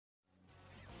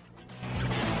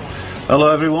Hello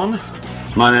everyone,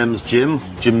 my name's Jim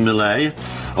Millea,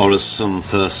 or as some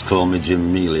first call me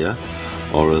Jim Millea,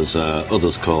 or as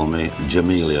others call me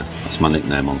Jamelia. That's my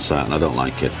nickname on site and I don't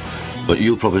like it. But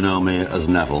you'll probably know me as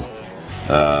Neville.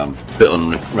 Bit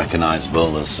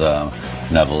unrecognisable as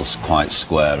Neville's quite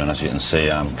square, and as you can see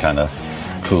I'm kind of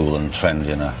cool and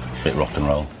trendy and a bit rock and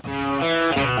roll.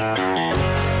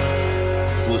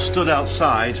 We're stood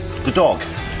outside the dog,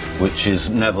 which is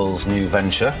Neville's new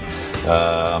venture.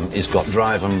 He's got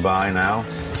drive and buy now.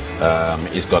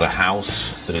 He's got a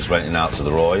house that he's renting out to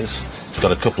the Roys. He's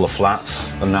got a couple of flats,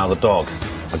 and now the dog.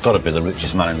 I've got to be the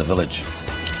richest man in the village.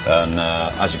 And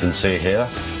as you can see here,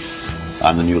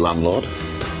 I'm the new landlord.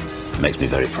 It makes me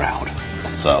very proud.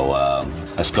 So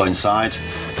let's go inside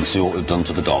and see what we've done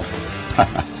to the dog.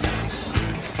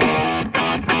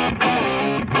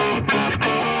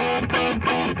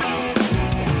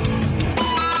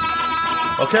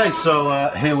 Okay, so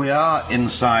here we are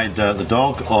inside the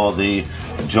dog, or the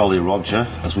Jolly Roger,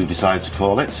 as we've decided to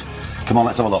call it. Come on,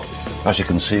 let's have a look. As you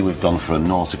can see, we've gone for a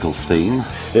nautical theme.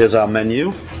 Here's our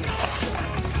menu.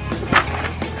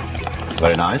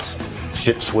 Very nice.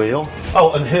 Ship's wheel.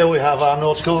 Oh, and here we have our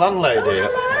nautical landlady,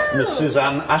 Miss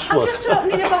Suzanne Ashworth. I'm just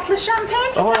opening a bottle of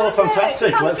champagne. Oh,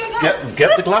 fantastic! Let's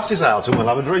get the glasses out and we'll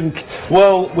have a drink.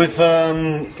 Well, we've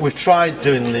tried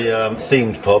doing the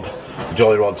themed pub,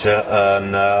 Jolly Roger,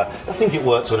 and I think it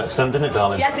worked to an extent, didn't it,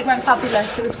 darling? Yes, it went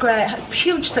fabulous. It was great.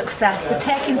 Huge success. The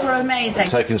takings were amazing. The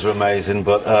takings were amazing,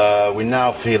 but we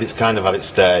now feel it's kind of had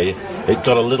its day. It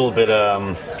got a little bit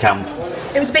camp.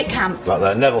 It was a bit camp. Right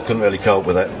there. Neville couldn't really cope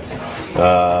with it,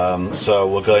 so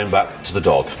we're going back to the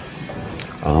dog.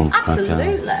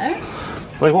 Absolutely.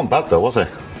 Well, he wasn't bad though, was he?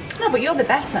 No, but you're the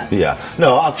better. Yeah.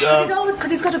 No, because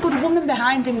he's got a good woman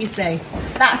behind him, you see.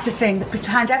 That's the thing.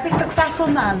 Behind every successful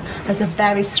man, there's a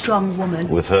very strong woman.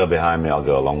 With her behind me, I'll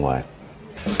go a long way.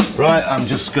 Right, I'm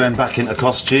just going back into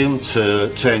costume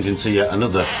to change into yet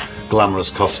another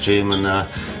glamorous costume, and I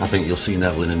think you'll see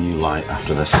Neville in a new light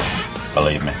after this.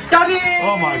 Believe me. Daddy!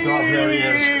 Oh my God, here he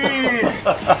is.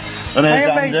 And Hey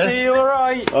Andy. matey, you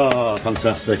alright? Oh,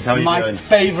 fantastic. How are you doing? My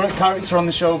favourite character on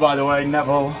the show, by the way,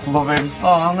 Neville. Love him.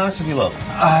 Oh, how nice of you, love.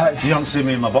 You haven't seen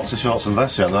me in my boxer shorts and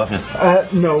vest yet, though,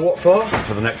 have you? No, what for?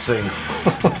 For the next scene.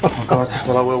 Oh God,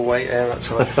 well I will wait here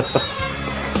actually.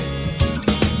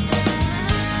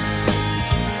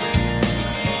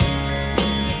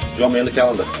 Do you want me in the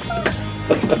calendar?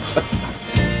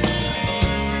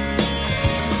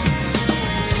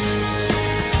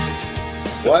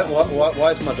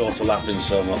 Why is my daughter laughing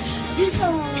so much?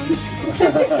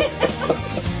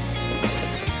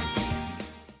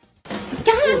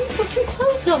 Dad, put some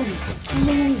clothes on.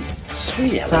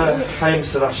 Sweet, Hi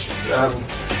Mr. Ash.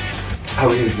 How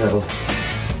are you, Neville?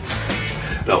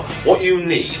 No, what you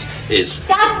need is...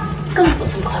 Dad, go and put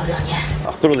some clothes on, yeah.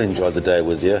 I thoroughly enjoyed the day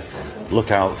with you.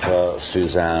 Look out for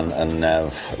Suzanne and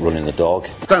Nev running the dog.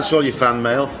 Thanks for all your fan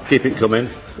mail. Keep it coming.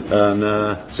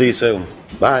 And see you soon.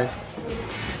 Bye.